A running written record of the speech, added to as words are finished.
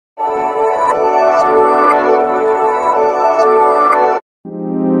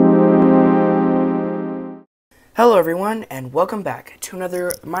Hello everyone, and welcome back to another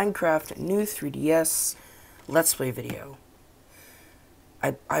Minecraft new 3DS Let's Play video.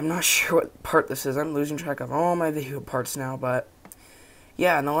 I'm not sure what part this is. I'm losing track of all my video parts now, but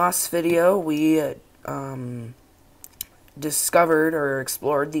yeah, in the last video we discovered or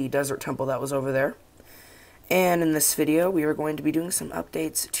explored the desert temple that was over there. And in this video we are going to be doing some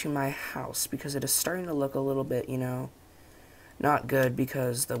updates to my house because it is starting to look a little bit, not good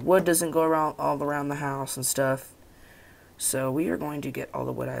because the wood doesn't go around all around the house and stuff. So we are going to get all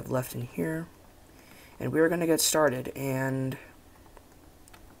the wood I have left in here, and we are going to get started. And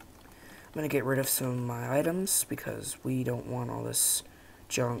I'm going to get rid of some of my items because we don't want all this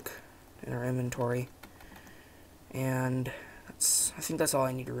junk in our inventory. And I think that's all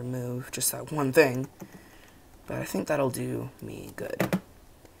I need to remove, just that one thing. But I think that'll do me good.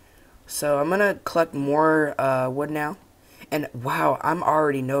 So I'm going to collect more wood now. And wow, I'm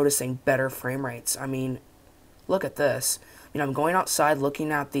already noticing better frame rates. I mean, look at this. I'm going outside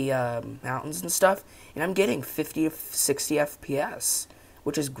looking at the mountains and stuff, and I'm getting 50 to 60 FPS,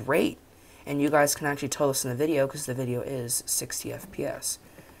 which is great. And you guys can actually tell this in the video because the video is 60 FPS.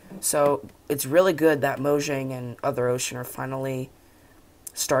 So it's really good that Mojang and Other Ocean are finally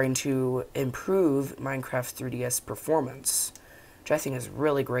starting to improve Minecraft 3DS performance, which I think is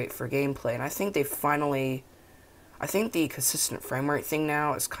really great for gameplay. And I think they finally... I think the consistent frame rate thing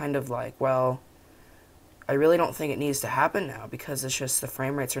now is kind of like, well, I really don't think it needs to happen now because it's just the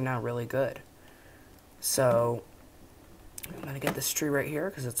frame rates are now really good. So I'm going to get this tree right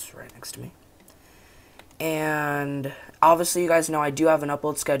here because it's right next to me. And obviously you guys know I do have an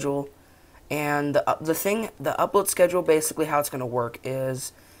upload schedule. And the upload schedule, basically how it's going to work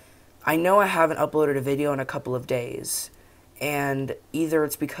is, I know I haven't uploaded a video in a couple of days. And either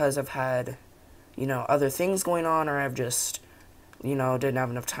it's because I've had... other things going on, or I've just, didn't have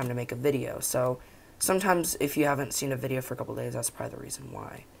enough time to make a video. So, sometimes if you haven't seen a video for a couple days, that's probably the reason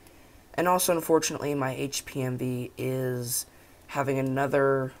why. And also, unfortunately, my HPMV is having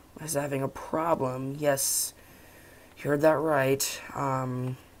a problem. Yes, you heard that right.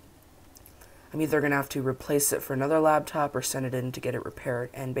 I'm either going to have to replace it for another laptop or send it in to get it repaired.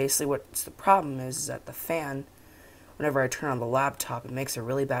 And basically what's the problem is that the fan, whenever I turn on the laptop, it makes a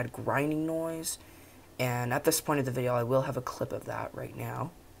really bad grinding noise. And at this point of the video, I will have a clip of that right now.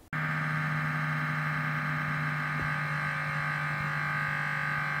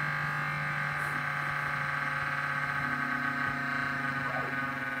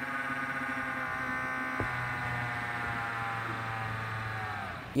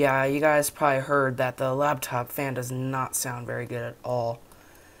 Yeah, you guys probably heard that the laptop fan does not sound very good at all.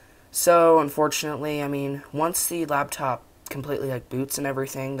 So, unfortunately, once the laptop completely boots and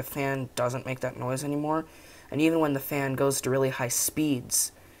everything, the fan doesn't make that noise anymore. And even when the fan goes to really high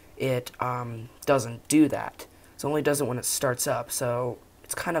speeds, it doesn't do that. It only does it when it starts up, so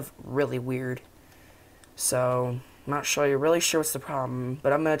it's kind of really weird. So I'm not really sure what's the problem,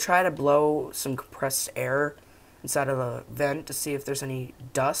 but I'm going to try to blow some compressed air inside of a vent to see if there's any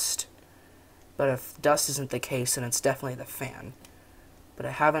dust. But if dust isn't the case, then it's definitely the fan. But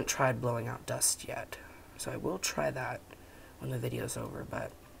I haven't tried blowing out dust yet, so I will try that when the video's over.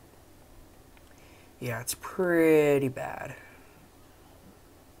 But yeah, it's pretty bad.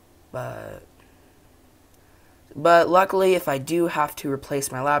 But luckily, if I do have to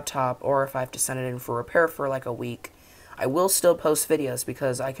replace my laptop, or if I have to send it in for repair for like a week, I will still post videos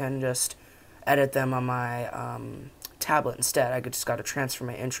because I can just edit them on my tablet instead. I just got to transfer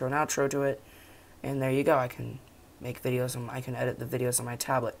my intro and outro to it, and there you go. I can make videos and I can edit the videos on my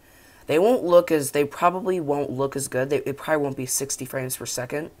tablet. They probably won't look as good. It probably won't be 60 frames per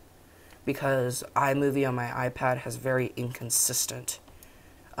second because iMovie on my iPad has very inconsistent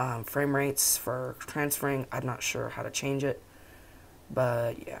frame rates for transferring. I'm not sure how to change it,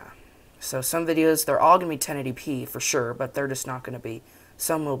 but yeah. So some videos, they're all going to be 1080p for sure, but they're just not going to be.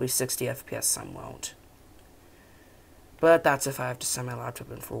 Some will be 60 FPS, some won't. But that's if I have to send my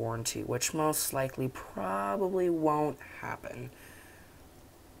laptop in for warranty, which most likely probably won't happen.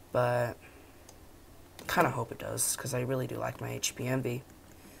 But I kind of hope it does, because I really do like my HPMV.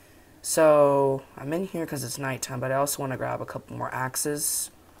 So I'm in here because it's nighttime, but I also want to grab a couple more axes,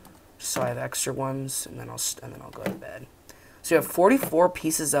 so I have extra ones, and then I'll go to bed. So you have 44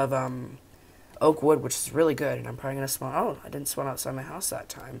 pieces of oak wood, which is really good, and I'm probably gonna spawn. Oh, I didn't spawn outside my house that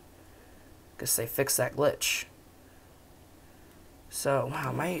time. Guess they fixed that glitch. So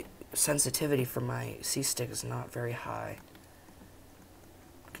wow, my sensitivity for my C-stick is not very high.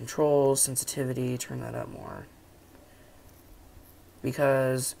 Controls, sensitivity, turn that up more.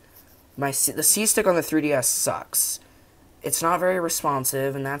 Because the C-stick on the 3DS sucks. it's not very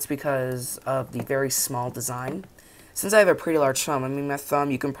responsive, and that's because of the very small design. Since I have a pretty large thumb, I mean, my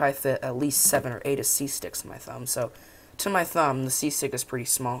thumb, you can probably fit at least 7 or 8 of C-sticks in my thumb, so to my thumb, the C-stick is pretty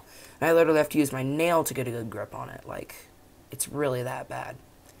small, and I literally have to use my nail to get a good grip on it. Like, it's really that bad.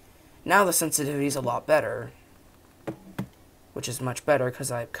 Now the sensitivity is a lot better, which is much better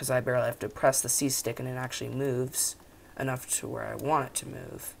because I barely have to press the C-stick and it actually moves enough to where I want it to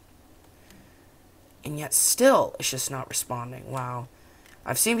move. And yet still, it's just not responding. Wow.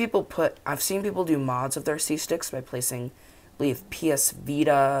 I've seen people do mods of their C-sticks by placing, I believe, PS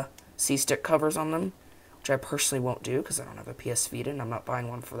Vita C-stick covers on them, which I personally won't do because I don't have a PS Vita and I'm not buying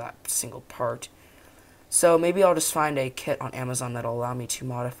one for that single part. So maybe I'll just find a kit on Amazon that'll allow me to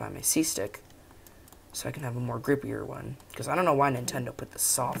modify my C-stick so I can have a more grippier one. Because I don't know why Nintendo put the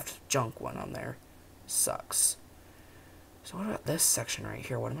soft junk one on there. Sucks. So what about this section right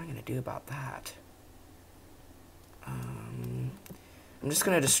here? What am I going to do about that? I'm just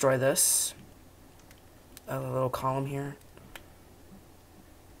going to destroy this. A little column here.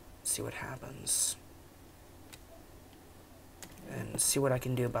 See what happens. And see what I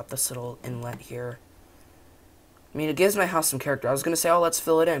can do about this little inlet here. I mean, it gives my house some character. I was going to say, oh, let's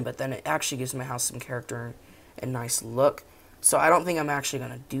fill it in, but then it actually gives my house some character and nice look. So I don't think I'm actually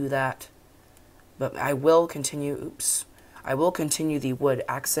going to do that. But I will continue, I will continue the wood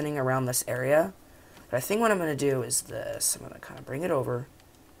accenting around this area. But I think what I'm going to do is this. I'm going to kind of bring it over.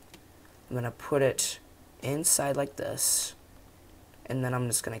 I'm going to put it inside like this. And then I'm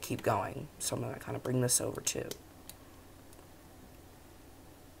just going to keep going. So I'm going to kind of bring this over too.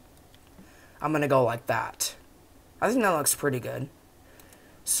 I'm going to go like that. I think that looks pretty good.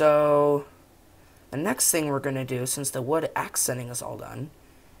 So the next thing we're going to do, since the wood accenting is all done,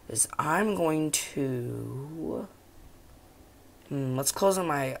 is I'm going to... let's close in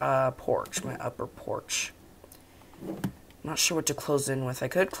my porch, my upper porch. I'm not sure what to close in with. I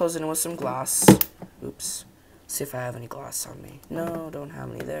could close in with some glass. Oops. See if I have any glass on me. No, don't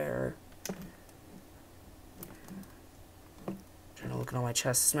have any there. Trying to look at all my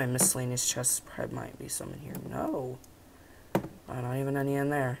chests. This is my miscellaneous chest. Probably might be some in here. No. Oh, not even any in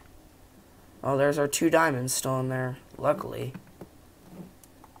there. Oh, there's our 2 diamonds still in there. Luckily.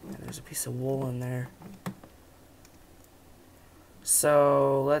 And there's a piece of wool in there.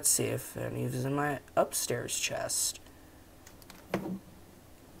 So, let's see if any of is in my upstairs chest.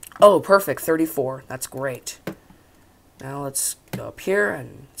 Oh, perfect. 34. That's great. Now let's go up here,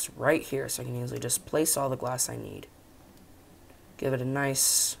 and it's right here, so I can easily just place all the glass I need. Give it a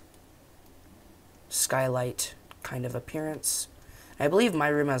nice skylight kind of appearance. I believe my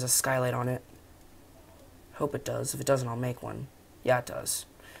room has a skylight on it. Hope it does. If it doesn't, I'll make one. Yeah, it does.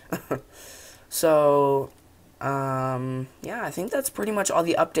 So, yeah, I think that's pretty much all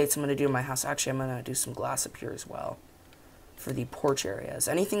the updates I'm going to do in my house. Actually, I'm going to do some glass up here as well for the porch areas.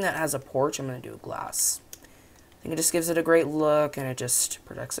 Anything that has a porch, I'm going to do glass. I think it just gives it a great look, and it just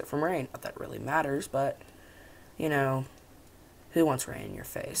protects it from rain. Not that it really matters, but, you know, who wants rain in your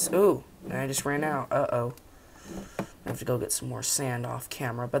face? Ooh, and I just ran out. Uh-oh. I have to go get some more sand off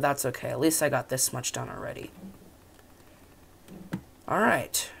camera, but that's okay. At least I got this much done already.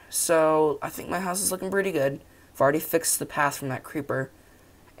 Alright, so I think my house is looking pretty good. I've already fixed the path from that creeper,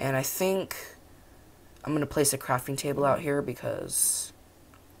 and I think I'm going to place a crafting table out here because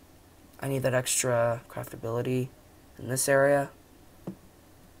I need that extra craftability in this area.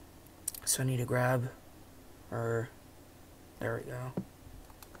 So I need to grab, there we go.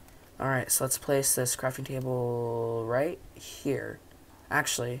 Alright, so let's place this crafting table right here.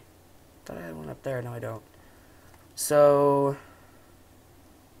 Actually, I thought I had one up there. No, I don't. So,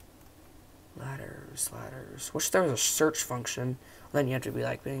 ladders. Wish there was a search function. Then you have to be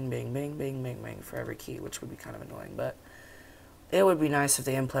like bing, bing, bing, bing, bing, bing for every key, which would be kind of annoying. But it would be nice if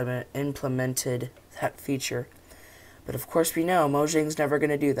they implemented that feature. But of course we know Mojang's never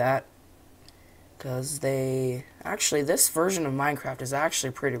going to do that. Because actually, this version of Minecraft is actually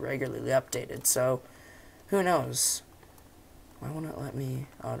pretty regularly updated, so who knows? Why won't it let me?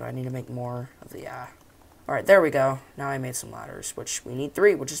 Oh, do I need to make more of the, Alright, there we go. Now I made some ladders, which we need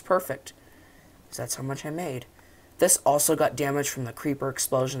 3, which is perfect. Because that's how much I made. This also got damaged from the creeper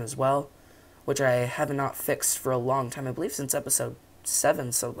explosion as well, which I have not fixed for a long time. I believe since episode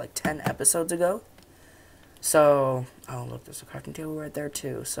 7, so like 10 episodes ago. So, oh look, there's a crafting table right there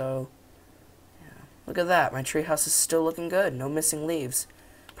too, so... Look at that. My treehouse is still looking good. No missing leaves.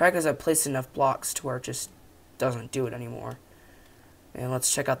 Probably because I've placed enough blocks to where it just doesn't do it anymore. And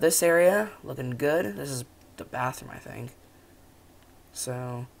let's check out this area. Looking good. This is the bathroom, I think.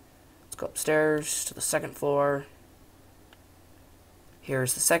 So, let's go upstairs to the 2nd floor.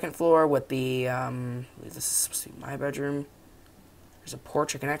 Here's the second floor with the, this is supposed to be my bedroom. There's a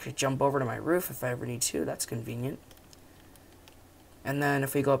porch. I can actually jump over to my roof if I ever need to. That's convenient. And then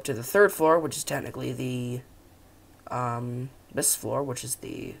if we go up to the third floor, which is technically the, this floor, which is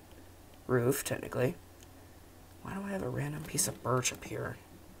the roof, technically. Why do I have a random piece of birch up here?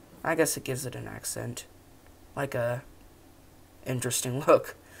 I guess it gives it an accent. Like a interesting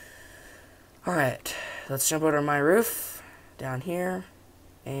look. Alright, let's jump over to my roof. Down here.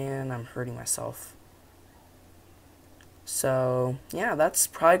 And I'm hurting myself. So, yeah, that's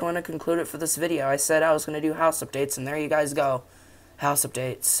probably going to conclude it for this video. I said I was going to do house updates, and there you guys go. House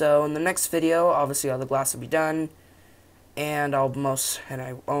updates. So, in the next video, obviously all the glass will be done. And oh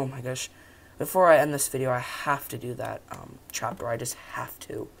my gosh. Before I end this video, I have to do that trapdoor. I just have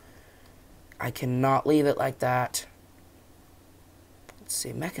to. I cannot leave it like that. Let's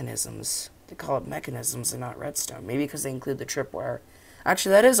see, mechanisms. They call it mechanisms and not redstone. Maybe because they include the tripwire.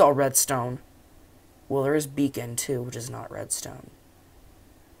 Actually, that is all redstone. Well, there is beacon, too, which is not redstone.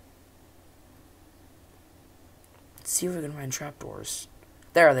 Let's see if we can find trapdoors.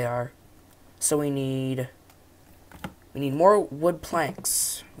 There they are. So we need more wood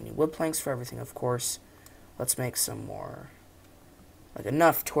planks. We need wood planks for everything, of course. Let's make some more. Like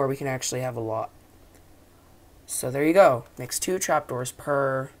enough to where we can actually have a lot. So there you go. Makes 2 trapdoors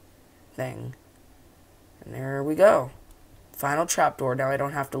per thing. And there we go. Final trapdoor. Now I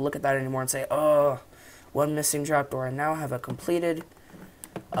don't have to look at that anymore and say, oh, one missing trapdoor. I now have a completed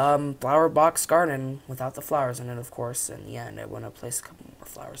flower box garden without the flowers in it, of course. In the end, I want to place a couple more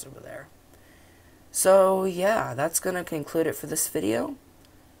flowers over there. So, yeah, that's going to conclude it for this video.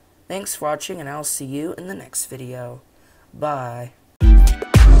 Thanks for watching, and I'll see you in the next video. Bye.